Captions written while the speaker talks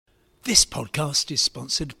This podcast is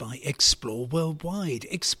sponsored by Explore Worldwide.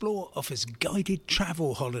 Explore offers guided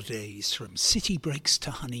travel holidays from city breaks to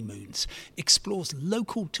honeymoons. Explore's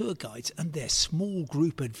local tour guides and their small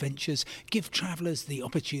group adventures give travellers the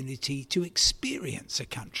opportunity to experience a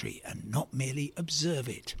country and not merely observe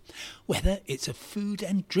it. Whether it's a food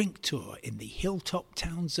and drink tour in the hilltop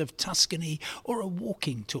towns of Tuscany or a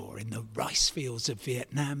walking tour in the rice fields of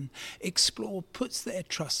Vietnam, Explore puts their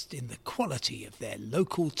trust in the quality of their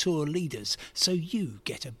local tour leaders so you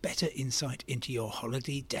get a better insight into your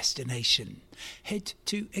holiday destination. Head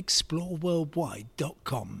to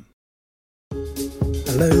exploreworldwide.com.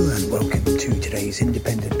 Hello and welcome to today's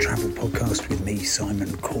independent travel podcast with me,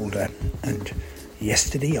 Simon Calder. And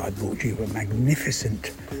yesterday I brought you a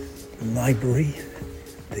magnificent library,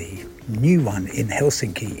 the new one in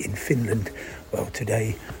Helsinki in Finland. Well,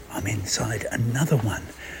 today I'm inside another one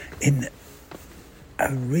in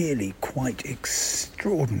a really quite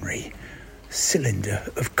extraordinary cylinder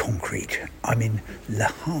of concrete. I'm in Le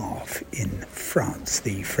Havre in France,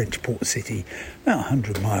 the French port city, about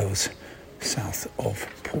 100 miles south of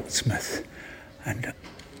Portsmouth. And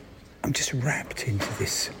I'm just wrapped into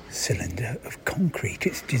this cylinder of concrete.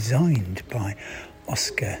 It's designed by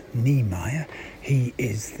Oscar Niemeyer. He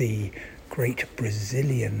is the great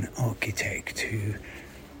Brazilian architect who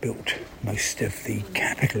built most of the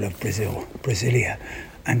capital of Brazil, Brasilia.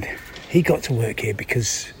 And he got to work here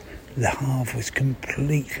because Le Havre was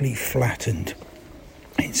completely flattened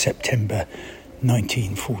in September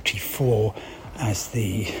 1944 as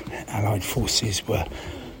the Allied forces were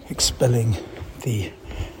expelling the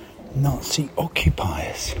Nazi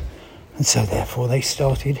occupiers. And so therefore they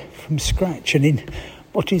started from scratch. And in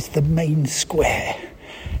what is the main square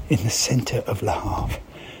in the centre of Le Havre,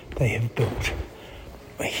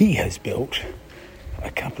 he has built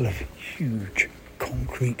a couple of huge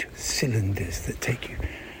concrete cylinders that take you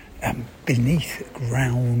beneath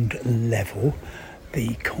ground level.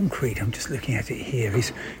 The concrete, I'm just looking at it here,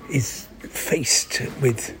 is faced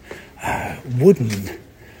with wooden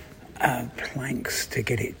planks to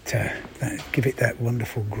get it, give it that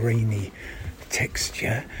wonderful grainy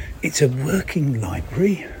texture. It's a working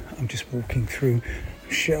library. I'm just walking through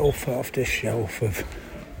shelf after shelf of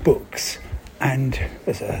books, and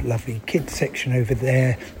there's a lovely kids section over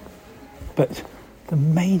there. But the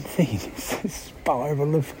main thing is this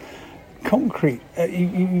spiral of concrete.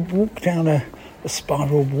 You walk down a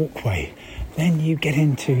spiral walkway, then you get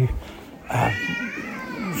into a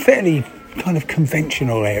fairly kind of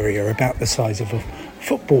conventional area about the size of a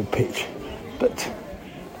football pitch. But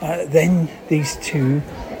then these two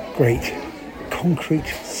great concrete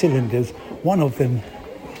cylinders, one of them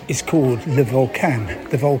is called the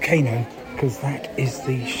volcano, because that is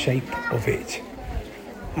the shape of it.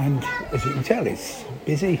 And as you can tell, it's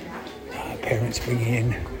busy. Parents bringing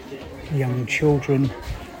in young children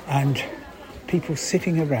and people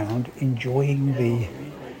sitting around enjoying the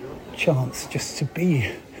chance just to be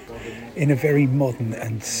in a very modern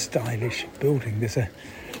and stylish building. There's an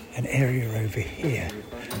area over here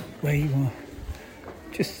where you are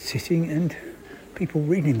just sitting and people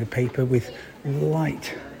reading the paper with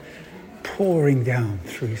light pouring down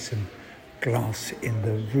through some glass in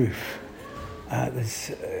the roof.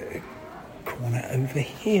 There's a corner over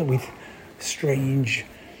here with strange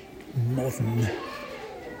modern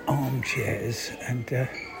armchairs and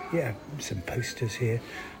some posters here.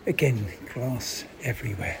 Again, glass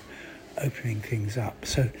everywhere, opening things up.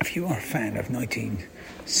 So if you are a fan of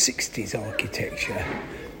 1960s architecture,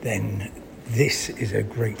 then this is a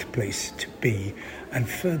great place to be. And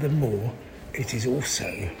furthermore, it is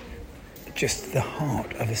also just the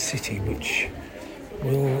heart of a city which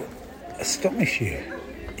will astonish you.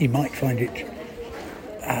 You might find it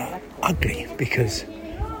ugly because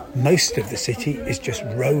most of the city is just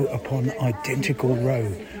row upon identical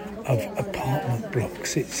row of apartment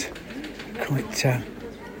blocks. It's quite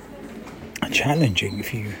challenging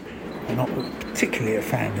if you are not particularly a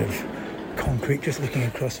fan of concrete, just looking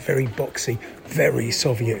across, very boxy, very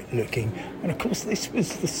Soviet looking. And of course this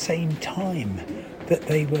was the same time that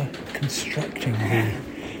they were constructing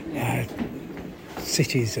the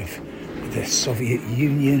cities of the Soviet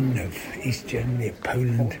Union, of East Germany, of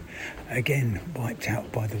Poland, again wiped out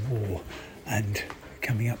by the war and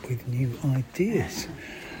coming up with new ideas.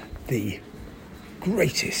 The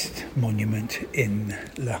greatest monument in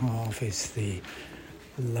Le Havre is the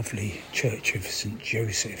lovely Church of St.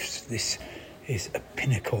 Joseph's. This is a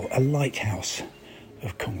pinnacle, a lighthouse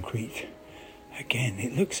of concrete. Again,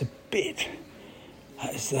 it looks a bit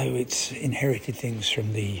as though it's inherited things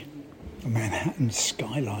from the Manhattan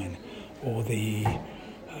skyline or the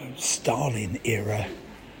Stalin era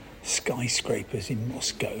skyscrapers in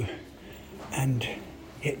Moscow, and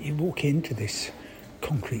yet you walk into this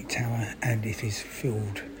concrete tower and it is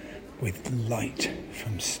filled with light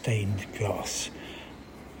from stained glass.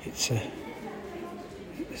 It's a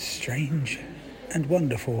strange and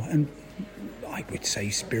wonderful and, I would say,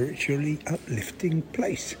 spiritually uplifting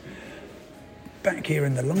place. Back here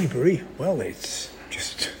in the library, well, it's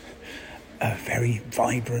just a very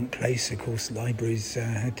vibrant place. Of course, libraries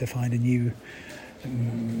had to find a new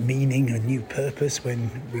meaning, a new purpose when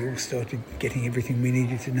we all started getting everything we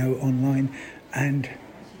needed to know online, and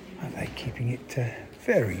they're keeping it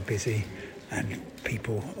very busy. And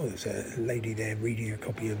people, there's a lady there reading a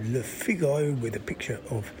copy of Le Figaro with a picture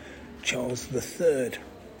of Charles III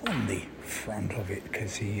on the front of it,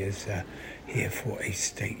 because he is here for a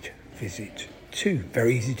state visit too.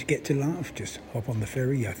 Very easy to get to Le Havre, just hop on the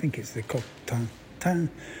ferry. I think it's the Cotentin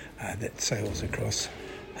that sails across,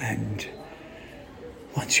 and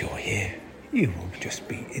once you're here, you will just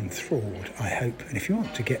be enthralled, I hope. And if you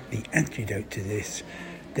want to get the antidote to this,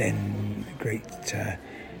 then great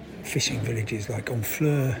fishing villages like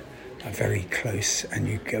Honfleur are very close, and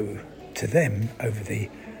you go to them over the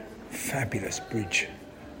fabulous bridge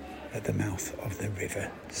at the mouth of the River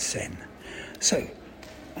Seine. So,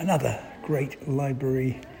 another great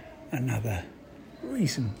library, another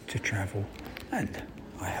reason to travel, and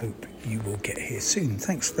I hope you will get here soon.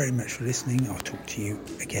 Thanks very much for listening. I'll talk to you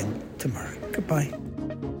again tomorrow. Goodbye.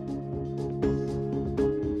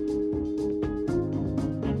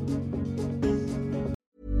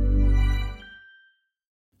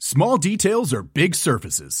 Small details are big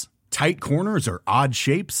surfaces. Tight corners are odd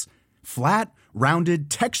shapes. Flat,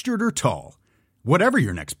 rounded, textured, or tall. Whatever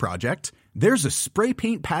your next project, there's a spray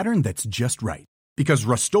paint pattern that's just right. Because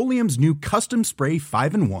Rust-Oleum's new Custom Spray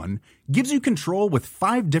 5-in-1 gives you control with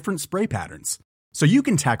 5 different spray patterns. So you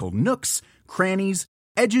can tackle nooks, crannies,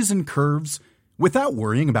 edges, and curves without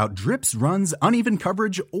worrying about drips, runs, uneven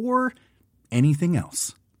coverage, or anything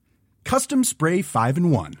else. Custom Spray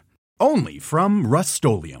 5-in-1. Only from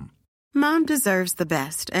Rust-Oleum. Mom deserves the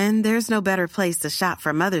best, and there's no better place to shop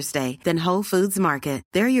for Mother's Day than Whole Foods Market.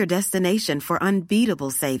 They're your destination for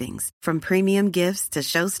unbeatable savings, from premium gifts to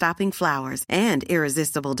show-stopping flowers and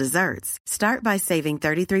irresistible desserts. Start by saving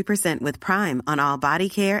 33% with Prime on all body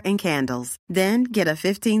care and candles. Then get a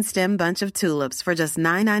 15-stem bunch of tulips for just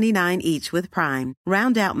 $9.99 each with Prime.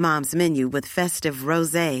 Round out Mom's menu with festive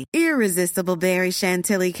rosé, irresistible berry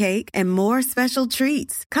chantilly cake, and more special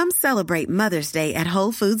treats. Come celebrate Mother's Day at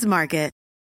Whole Foods Market.